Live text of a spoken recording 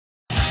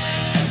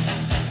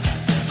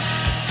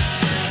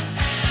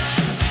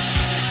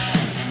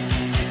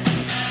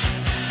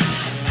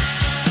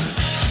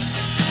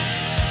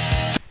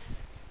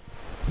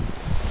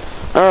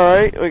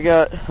Alright, we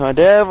got my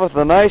dad with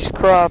a nice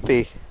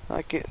crappie.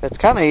 It's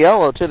kind of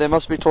yellow too, they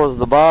must be towards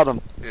the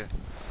bottom. Yeah.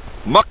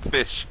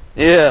 Muckfish.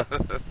 Yeah.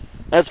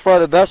 That's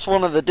probably the best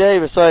one of the day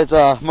besides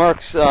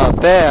Mark's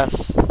bass.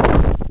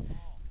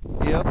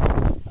 Yep.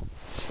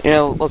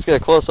 Yeah, let's get a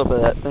close-up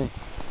of that thing.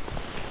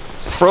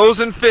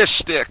 Frozen fish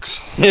sticks.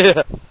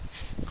 Yeah.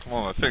 Come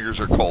on, my fingers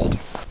are cold.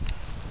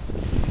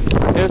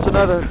 Here's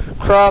another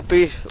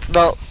crappie.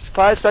 About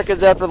 5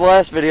 seconds after the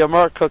last video,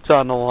 Mark cooked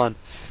on the one.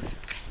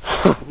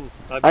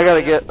 I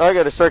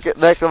gotta start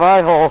getting back to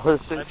my hole.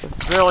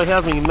 I barely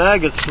have any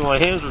maggots, so my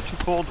hands are too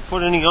cold to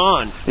put any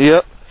on.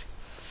 Yep.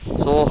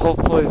 So we'll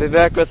hopefully be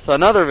back with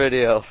another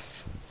video.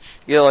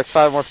 Get like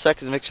 5 more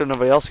seconds to make sure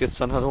nobody else gets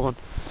another one.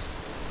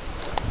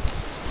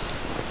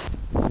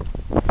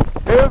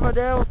 Here's my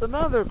dad with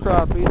another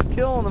crappie. He's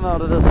killing them out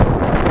of this one.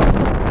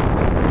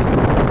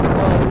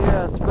 Oh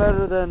yeah, it's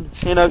better than,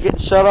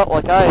 getting shut up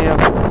like I am.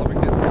 Let me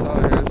get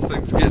tired. This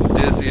thing's getting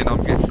dizzy and I'm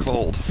getting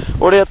cold.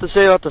 What do you have to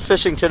say about the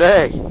fishing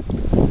today?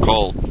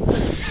 Cold.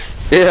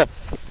 Yeah.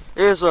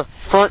 Here's a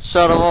front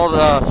shot of all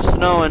the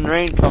snow and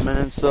rain coming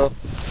in, so...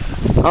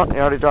 Oh, he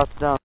already dropped it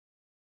down.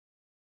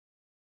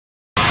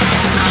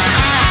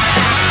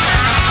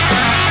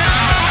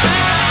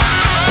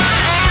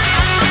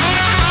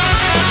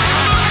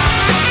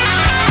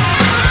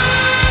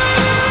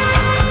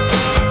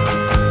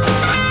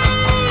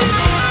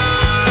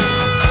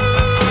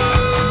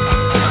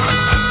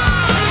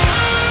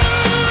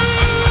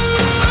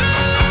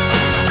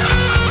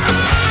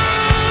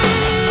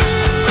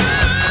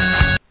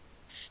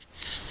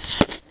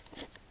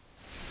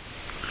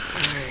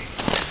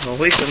 Well,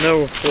 at least I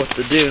know what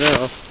to do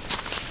now.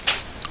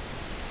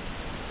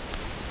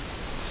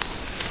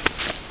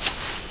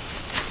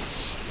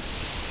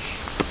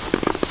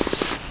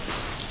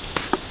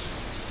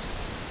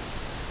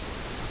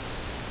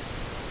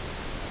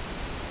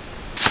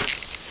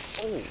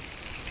 Oh.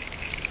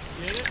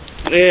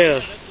 Yeah.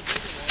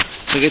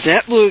 Look at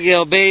that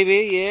bluegill,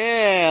 baby.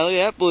 Yeah, look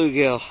at that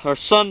bluegill. Or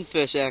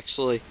sunfish,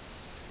 actually.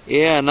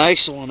 Yeah,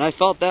 nice one. I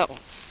felt that one.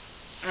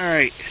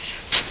 Alright.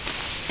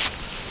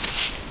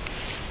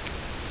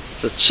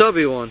 It's a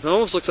chubby one. It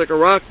almost looks like a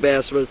rock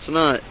bass, but it's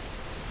not.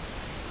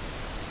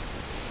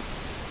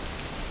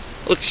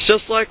 Looks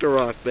just like a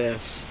rock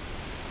bass,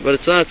 but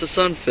it's not. It's a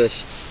sunfish.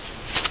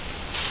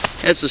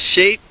 It's the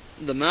shape,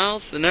 the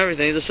mouth, and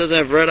everything. It just doesn't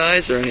have red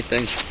eyes or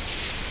anything.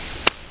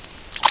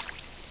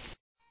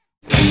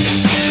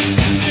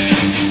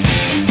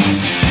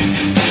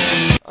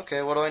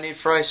 Okay, what do I need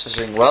for ice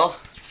fishing? Well,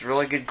 it's a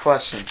really good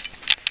question.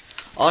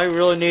 All you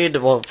really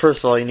need, well, first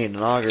of all, you need an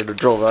auger to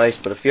drill the ice,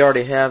 but if you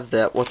already have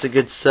that, what's a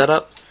good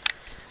setup?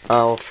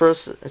 Well, first,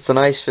 it's an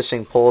ice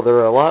fishing pole.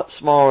 They're a lot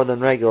smaller than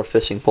regular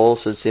fishing poles,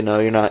 since,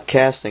 you're not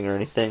casting or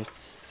anything.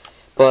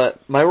 But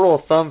my rule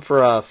of thumb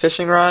for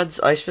fishing rods,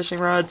 ice fishing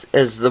rods,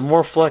 is the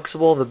more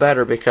flexible, the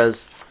better, because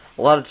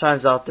a lot of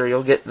times out there,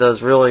 you'll get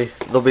those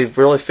they'll be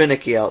really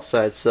finicky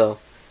outside, so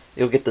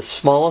you'll get the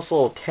smallest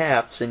little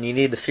taps, and you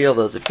need to feel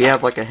those. If you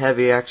have, like, a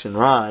heavy action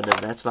rod,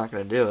 then that's not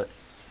going to do it.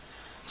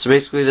 So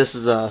basically this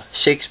is a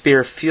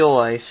Shakespeare Fuel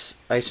ice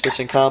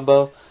fishing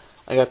combo.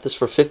 I got this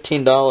for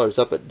 $15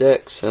 up at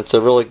Dick's. It's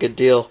a really good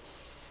deal.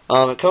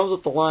 It comes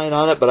with the line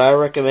on it, but I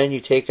recommend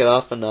you take it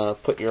off and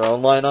put your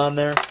own line on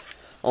there,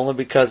 only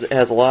because it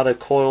has a lot of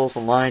coils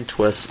and line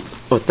twists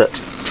with the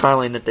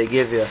trialing that they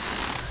give you.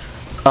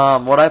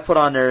 What I put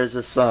on there is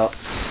this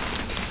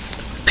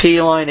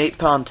P-line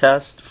 8-pound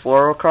test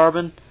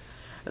fluorocarbon.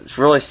 It's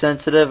really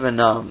sensitive and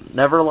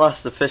never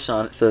lost the fish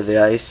on it through the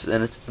ice.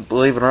 And it's,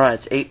 believe it or not,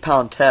 it's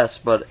 8-pound test,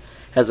 but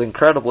has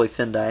incredibly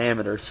thin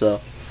diameter, so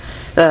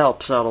that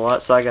helps out a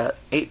lot. So I got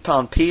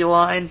 8-pound P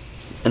line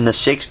and the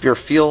Shakespeare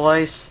Fuel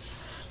ice.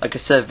 Like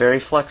I said,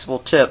 very flexible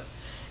tip.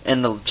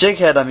 And the jig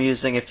head I'm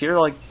using, if you're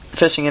like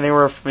fishing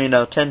anywhere from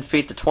 10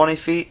 feet to 20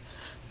 feet,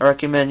 I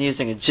recommend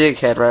using a jig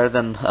head rather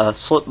than a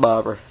slip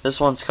bobber. This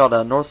one's called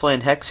a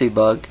Northland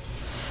Hexibug.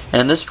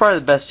 And this is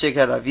probably the best jig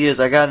head I've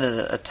used. I got it in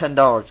a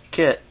 $10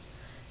 kit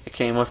it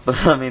came with, but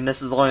I mean, this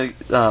is the only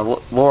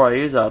lure I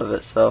use out of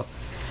it, so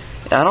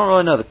I don't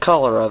really know the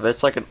color of it.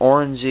 It's like an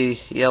orangey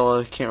yellow.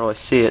 You can't really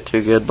see it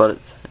too good, but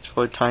it's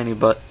really tiny.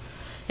 But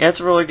yeah, it's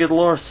a really good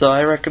lure, so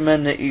I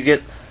recommend that you get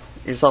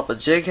yourself a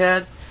jig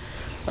head,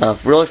 a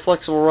really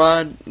flexible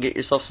rod, get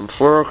yourself some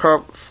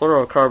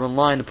fluorocarbon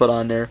line to put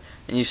on there,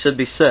 and you should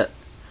be set.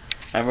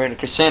 I'm Randy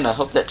Crusan. I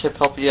hope that tip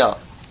helped you out.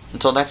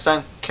 Until next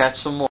time, catch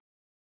some more.